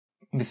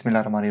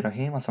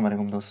बिस्मिल्लाहिर्रहमानिर्रहीम। अस्सलाम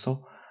वालेकुम दोस्तों,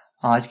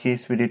 आज के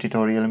इस वीडियो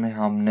ट्यूटोरियल में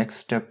हम नेक्स्ट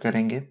स्टेप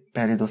करेंगे।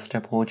 पहले दो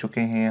स्टेप हो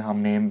चुके हैं,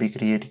 हमने एमबी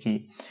क्रिएट की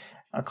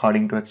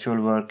अकॉर्डिंग टू एक्चुअल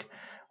वर्क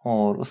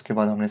और उसके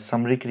बाद हमने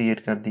समरी क्रिएट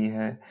कर दी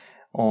है।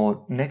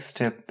 और next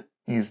step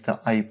is the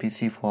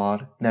IPC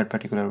for that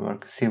particular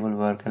work, civil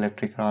work,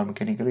 electrical और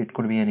mechanical, it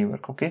could be any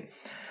work. Okay,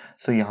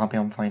 सो यहाँ पे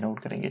हम फाइंड आउट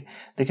करेंगे।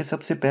 देखिए,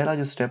 सबसे पहला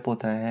जो स्टेप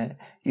होता है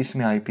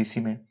इसमें आईपीसी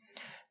में,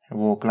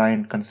 वो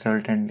क्लाइंट,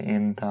 कंसल्टेंट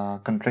नेम था,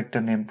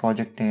 contractor name,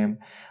 project name,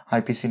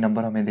 IPC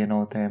number हमें देना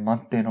होता है,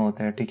 मंथ देना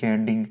होता है, ठीक है,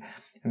 एंडिंग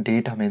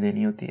डेट हमें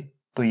देनी होती है।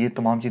 तो ये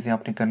तमाम चीजें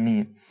आपने करनी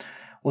है।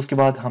 उसके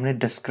बाद हमने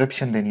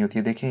डिस्क्रिप्शन देनी होती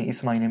है। देखें,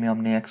 इस महीने में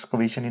हमने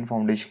एक्सकवेशन इन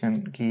फाउंडेशन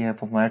की है,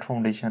 मैट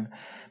फाउंडेशन,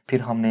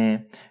 फिर हमने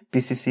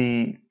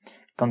पीसीसी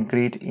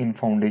कंक्रीट इन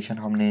फाउंडेशन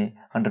हमने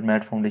under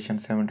matte foundation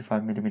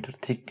 75 millimetre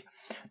thick,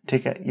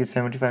 ठीक है, ये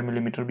 75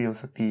 मिलीमीटर भी हो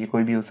सकती है, ये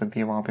कोई भी हो सकती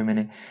है, वहां पे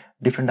मैंने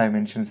डिफरेंट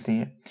डायमेंशंस दी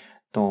हैं।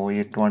 तो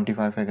ये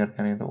 25 अगर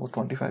करें तो वो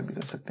 25 भी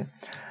कर सकते हैं।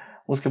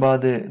 उसके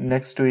बाद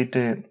next to it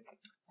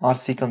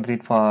RC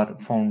concrete for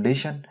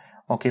foundation,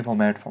 okay, for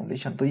matte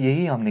foundation. तो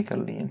यही हमने कर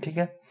ली है, ठीक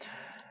है।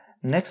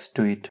 नेक्स्ट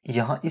टू इट,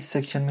 यहाँ इस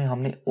सेक्शन में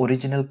हमने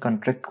ओरिजिनल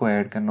कॉन्ट्रैक्ट को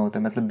ऐड करना होता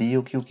है, मतलब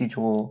बीओक्यू की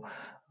जो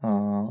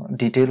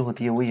डिटेल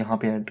होती है वो यहाँ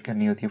पे ऐड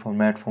करनी होती है। फॉर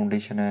मैट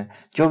फाउंडेशन है,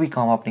 जो भी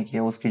काम आपने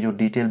किया उसकी जो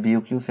डिटेल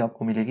बीओक्यू से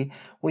आपको मिलेगी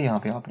वो यहाँ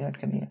पे आपने ऐड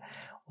करनी है।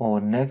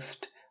 और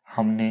नेक्स्ट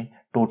हमने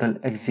total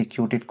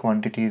executed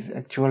quantities,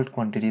 actual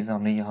quantities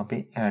हमने यहाँ पे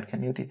ऐड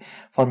करनी होती है।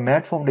 For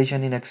matte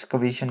foundation in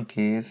excavation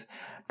case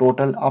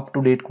total up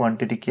to date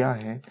quantity क्या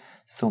है,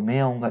 सो मैं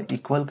आऊंगा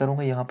इक्वल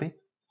करूंगा यहाँ पे,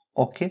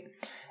 ओके,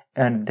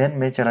 एंड देन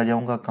मैं चला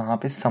जाऊंगा कहाँ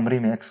पे, समरी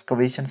में,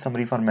 excavation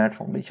summary for matte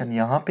foundation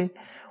यहाँ पे,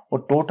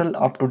 और टोटल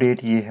अप टू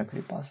डेट ये है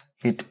मेरे पास,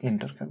 हिट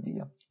इंटर कर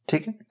दिया,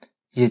 ठीक है,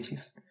 ये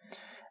चीज।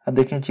 अब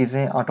देखें,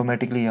 चीजें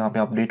ऑटोमेटिकली यहाँ पे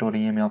अपडेट हो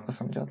रही है, मैं आपको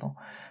समझाता हूँ।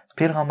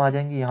 फिर हम आ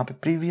जाएंगे यहाँ पे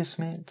प्रीवियस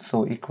में,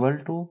 सो इक्वल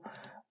टू,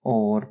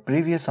 और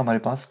प्रीवियस हमारे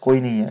पास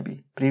कोई नहीं है अभी,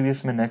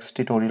 प्रीवियस में नेक्स्ट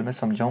ट्यूटोरियल में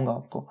समझाऊंगा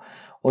आपको।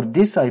 और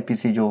दिस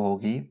आईपीसी जो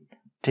होगी,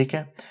 ठीक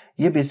है,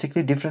 ये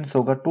बेसिकली डिफरेंस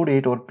होगा टू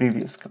डेट और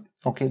प्रीवियस का,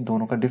 ओके,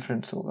 दोनों का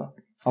डिफरेंस होगा।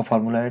 आप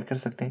फार्मूला ऐड कर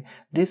सकते हैं,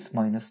 दिस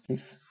माइनस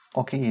दिस,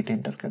 ओके, ये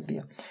एंटर कर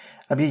दिया।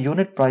 अब ये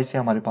यूनिट प्राइस है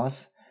हमारे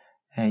पास,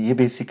 ये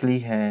बेसिकली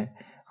है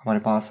हमारे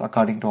पास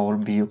according to our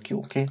BOQ,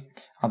 okay.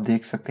 आप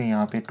देख सकते हैं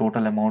यहाँ पे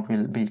total amount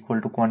will be equal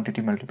to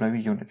quantity multiply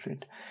with unit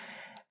rate.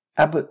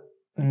 अब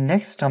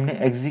नेक्स्ट हमने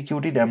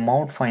एग्जीक्यूटेड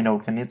अमाउंट फाइंड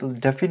आउट करनी है, तो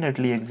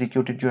डेफिनेटली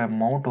एग्जीक्यूटेड जो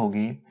अमाउंट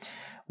होगी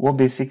वो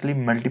basically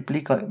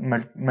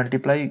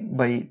multiply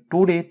by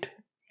two date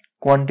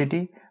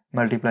quantity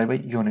multiply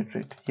by unit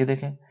rate. ये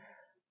देखें,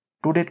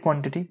 to date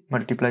quantity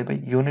multiply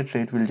by unit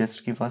rate will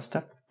just give us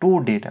the two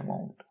date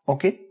amount,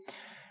 okay.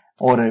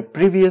 और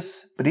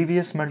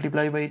previous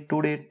multiply by two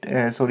date,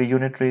 sorry,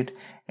 unit rate,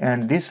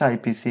 and this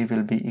IPC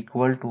will be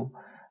equal to,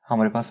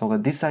 हमारे पास होगा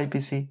this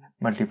IPC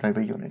multiply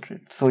by unit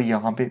rate. सो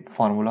यहाँ पे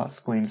formulas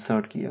को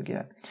insert किया गया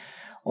है।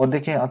 और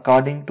देखें,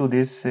 अकॉर्डिंग टू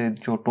दिस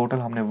जो टोटल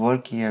हमने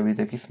वर्क किया है अभी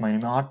तक इस महीने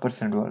में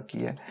 8% वर्क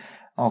किया है,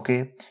 ओके,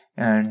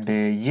 एंड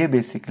ये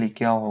बेसिकली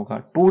क्या होगा,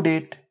 to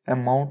date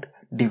amount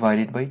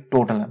divided by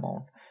total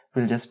amount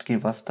will just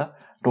give us the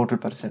total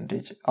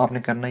percentage. आपने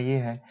करना ये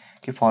है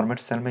कि फॉर्मेट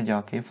सेल में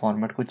जाके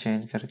फॉर्मेट को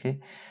चेंज करके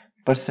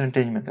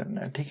परसेंटेज में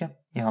करना है, ठीक है।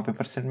 यहाँ पे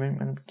परसेंट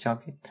में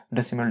जाके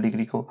डेसिमल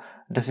डिग्री को,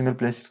 डेसिमल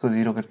प्लेसेस को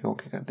 0 करके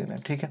ओके कर देना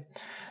है, ठीक है।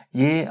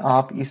 ये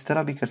आप इस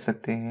तरह भी कर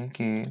सकते हैं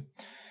कि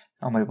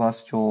हमारे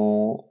पास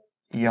जो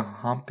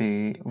यहाँ पे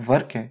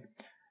वर्क है,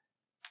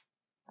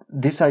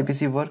 this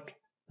IPC work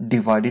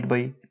divided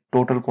by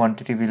total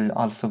quantity will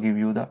also give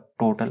you the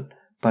total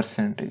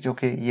percentage,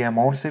 okay. ये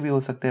अमाउंट से भी हो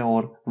सकता है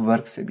और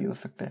वर्क से भी हो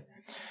सकता है।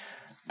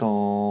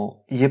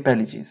 तो ये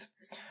पहली चीज।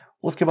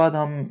 उसके बाद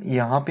हम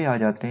यहाँ पे आ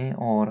जाते हैं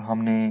और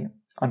हमने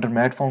अंडर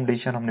मैट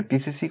फाउंडेशन हमने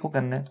पीसीसी को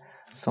करना है,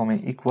 सो मैं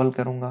इक्वल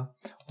करूंगा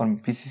और मैं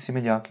पीसीसी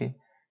में जाके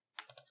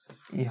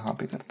यहाँ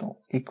पे करता हूँ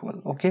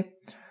इक्वल, ओके।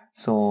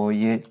 सो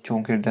ये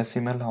चूंकि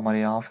डेसिमल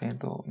हमारे ऑफ है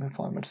तो मैं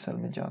फॉर्मेट सेल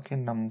में जाके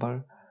नंबर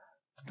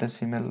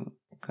डेसिमल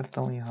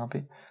करता हूँ यहाँ पे,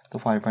 तो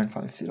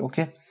 5.50,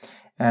 ओके।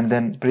 एंड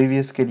देन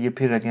प्रीवियस के लिए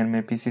फिर अगेन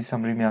मैं पीसी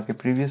समरी में आके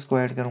प्रीवियस को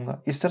ऐड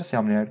करूंगा, इस तरह से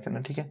हमने ऐड करना,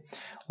 ठीक है।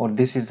 और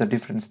this is the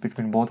difference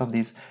between both of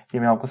this, ये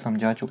मैं आपको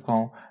समझा चुका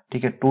हूँ,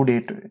 ठीक है। टू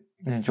डेट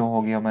जो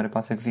होगी हमारे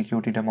पास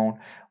एग्जीक्यूटेड अमाउंट,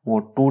 वो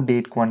to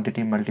date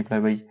quantity multiply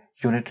by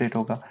unit rate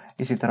होगा।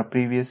 इसी तरह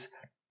प्रीवियस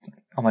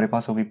हमारे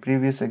पास होगी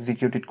previous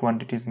executed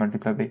quantities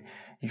multiply by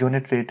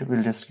unit rate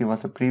will just give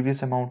us a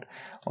previous amount,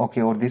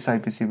 okay. और this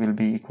IPC will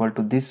be equal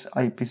to this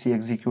IPC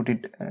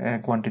executed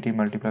quantity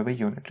multiply by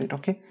unit rate,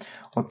 okay.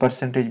 और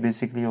percentage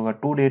basically होगा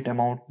to date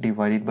amount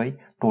divided by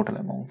total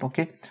amount,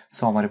 okay.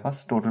 सो हमारे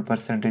पास total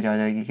percentage आ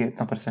जाएगी कि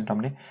इतना percent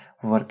हमने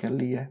work कर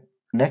लिया है।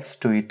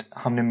 नेक्स्ट टू इट,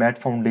 हमने मैट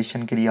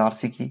फाउंडेशन के लिए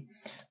आरसी की,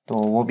 तो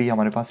वो भी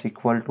हमारे पास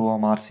इक्वल टू,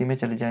 हम आरसी में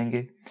चले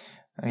जाएंगे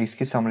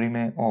इसकी समरी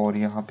में, और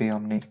यहाँ पे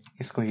हमने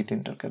इसको हिट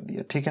एंटर कर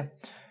दिया, ठीक है।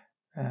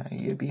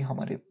 ये भी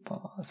हमारे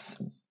पास,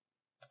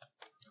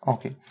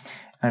 ओके।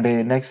 एंड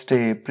नेक्स्ट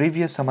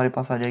प्रीवियस हमारे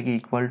पास आ जाएगी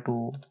इक्वल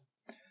टू,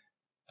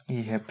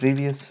 ये है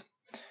previous,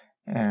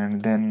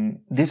 and then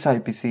this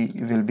IPC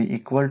will be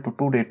equal to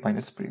to date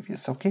minus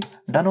previous. Okay,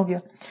 done हो गया।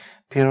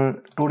 फिर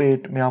टू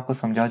डेट में आपको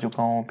समझा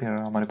चुका हूँ, फिर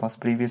हमारे पास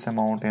previous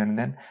amount and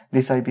then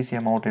this IPC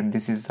amount and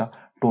this is the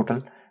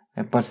total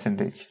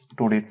percentage,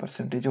 to date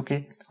percentage.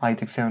 Okay, I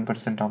think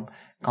 7% हम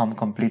काम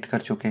कंप्लीट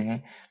कर चुके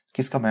हैं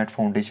किसका, मैट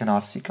फाउंडेशन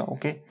आरसी का।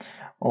 ओके,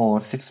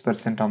 और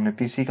 6% हमने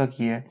पीसी का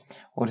किया है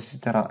और इसी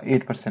तरह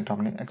 8%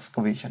 हमने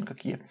एक्सकवेशन का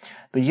किया।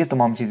 तो ये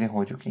तमाम चीजें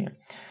हो चुकी हैं।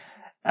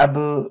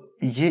 अब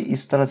ये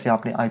इस तरह से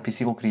आपने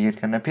आईपीसी को क्रिएट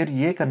करना है। फिर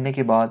ये करने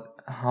के बाद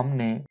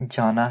हमने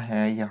जाना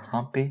है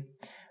यहाँ पे।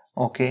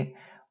 ओके,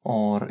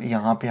 और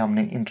यहाँ पे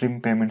हमने interim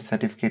payment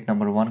certificate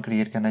number 1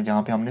 create करना है,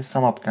 जहाँ पे हमने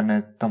सम अप करना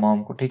है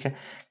तमाम को। ठीक है,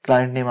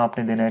 क्लाइंट नेम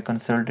आपने देना है,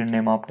 कंसल्टेंट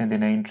नेम आपने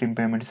देना है, इंटरिम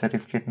पेमेंट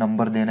सर्टिफिकेट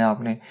नंबर देना है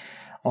आपने।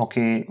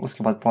 ओके,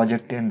 उसके बाद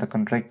project and the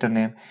contractor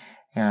name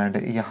and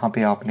यहाँ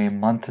पे आपने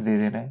मंथ दे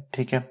देना है।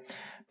 ठीक है,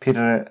 फिर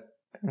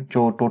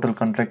जो टोटल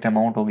कॉन्ट्रैक्ट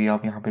अमाउंट होगी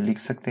आप यहाँ पे लिख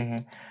सकते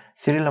हैं।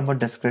 Serial number,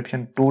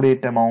 description, to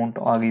date amount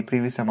आ गई,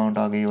 प्रीवियस अमाउंट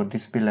आ गई और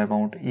दिस बिल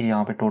अमाउंट, ये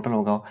यहाँ पे टोटल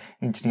होगा,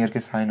 इंजीनियर के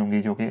साइन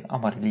होंगे जो कि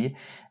हमारे लिए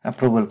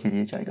अप्रूवल के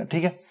लिए जाएगा।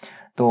 ठीक है,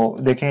 तो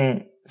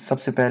देखें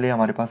सबसे पहले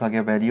हमारे पास आ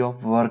गया value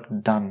of work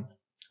done.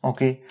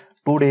 Okay,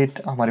 to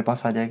date हमारे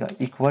पास आ जाएगा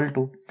इक्वल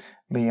टू,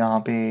 मैं यहाँ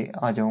पे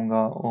आ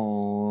जाऊंगा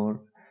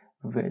और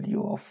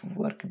value of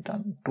work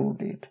done to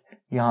date,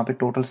 यहाँ पे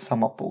टोटल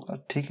सम अप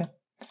होगा। ठीक है,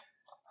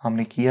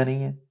 हमने किया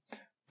नहीं है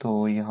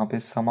तो यहाँ पे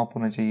सम अप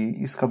होना चाहिए,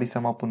 इसका भी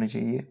सम अप होना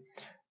चाहिए,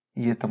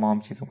 ये तमाम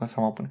चीजों का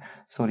सम अप होना,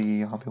 सॉरी ये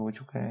यहाँ पे हो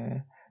चुका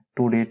है,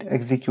 टू डेट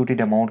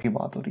एग्जीक्यूटेड अमाउंट की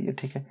बात हो रही है।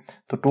 ठीक है,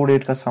 तो टू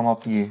डेट का सम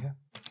अप ये है।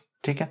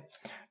 ठीक है,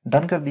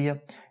 डन कर दिया।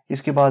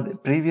 इसके बाद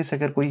प्रीवियस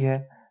अगर कोई है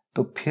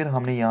तो फिर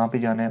हमने यहाँ पे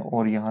जाना है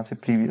और यहाँ से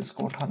प्रीवियस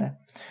को उठाना है।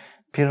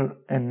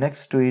 फिर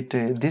next to it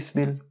this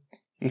bill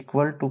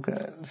equal to,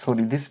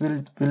 sorry this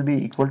will be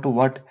equal to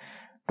what,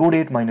 to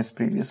date minus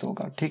previous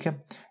होगा। ठीक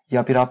है,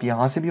 या फिर आप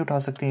यहां से भी उठा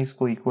सकते हैं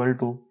इसको, इक्वल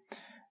टू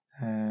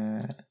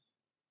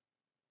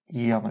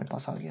ये हमारे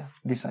पास आ गया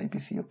this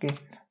IPC. Okay,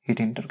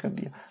 hit inter कर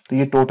दिया तो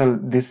ये टोटल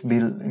दिस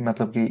बिल,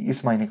 मतलब कि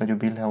इस महीने का जो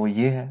बिल है वो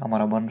ये है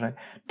हमारा बन रहा है।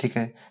 ठीक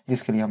है,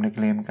 जिसके लिए हमने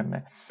क्लेम करना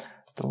है।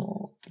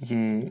 तो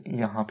ये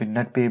यहाँ पे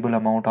नेट पेएबल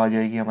अमाउंट आ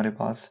जाएगी हमारे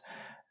पास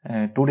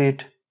टू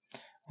डेट,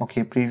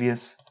 ओके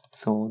प्रीवियस,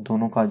 सो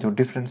दोनों का जो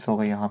डिफरेंस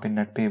होगा यहाँ पे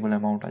नेट पेएबल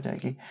अमाउंट आ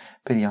जाएगी।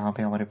 फिर यहाँ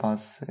पे हमारे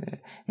पास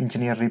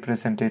इंजीनियर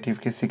रिप्रेजेंटेटिव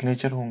के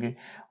सिग्नेचर होंगे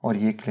और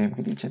ये क्लेम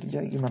के लिए चली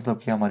जाएगी, मतलब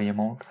कि हमारी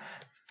amount.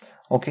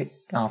 Okay,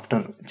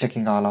 after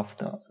checking all of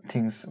the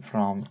things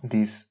from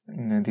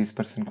this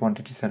person,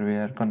 quantity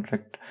surveyor,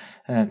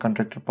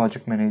 contractor,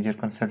 project manager,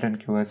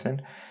 consultant QS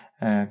and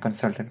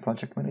consultant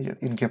project manager,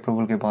 इनके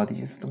अप्रूवल के बाद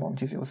ये तमाम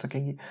चीजें हो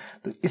सकेंगी।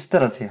 तो इस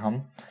तरह से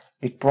हम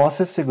एक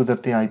प्रोसेस से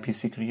गुजरते हैं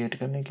आईपीसी क्रिएट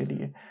करने के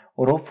लिए,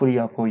 और होपफुली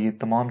आपको ये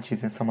तमाम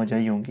चीजें समझ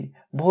आई होंगी।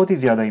 बहुत ही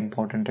ज्यादा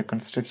इंपॉर्टेंट है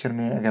कंस्ट्रक्शन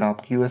में, अगर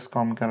आप क्यूएस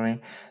काम कर रहे हैं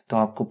तो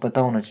आपको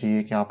पता होना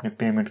चाहिए कि आपने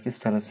पेमेंट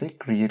किस तरह से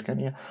क्रिएट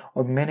करनी है।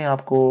 और मैंने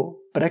आपको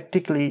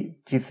प्रैक्टिकली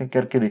चीजें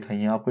करके दिखाई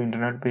हैं, आपको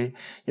इंटरनेट पे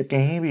या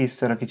कहीं भी इस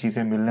तरह की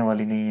चीजें मिलने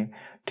वाली नहीं है।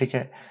 ठीक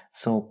है,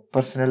 सो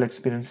पर्सनल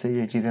एक्सपीरियंस से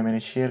ये चीजें मैंने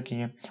शेयर की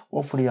हैं,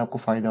 होपफुली आपको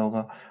फायदा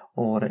होगा।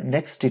 और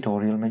नेक्स्ट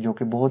ट्यूटोरियल में, जो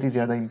कि बहुत ही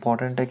ज्यादा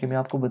इंपॉर्टेंट है, कि मैं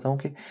आपको बताऊं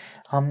कि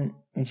हम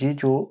ये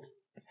जो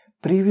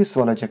प्रीवियस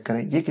वाला चक्कर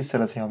है ये किस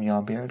तरह से हम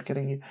यहाँ पे ऐड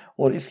करेंगे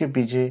और इसके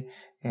पीछे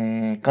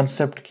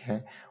कंसेप्ट क्या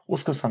है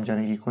उसको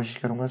समझाने की कोशिश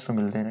करूंगा। सो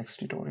मिलते हैं नेक्स्ट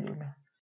ट्यूटोरियल में।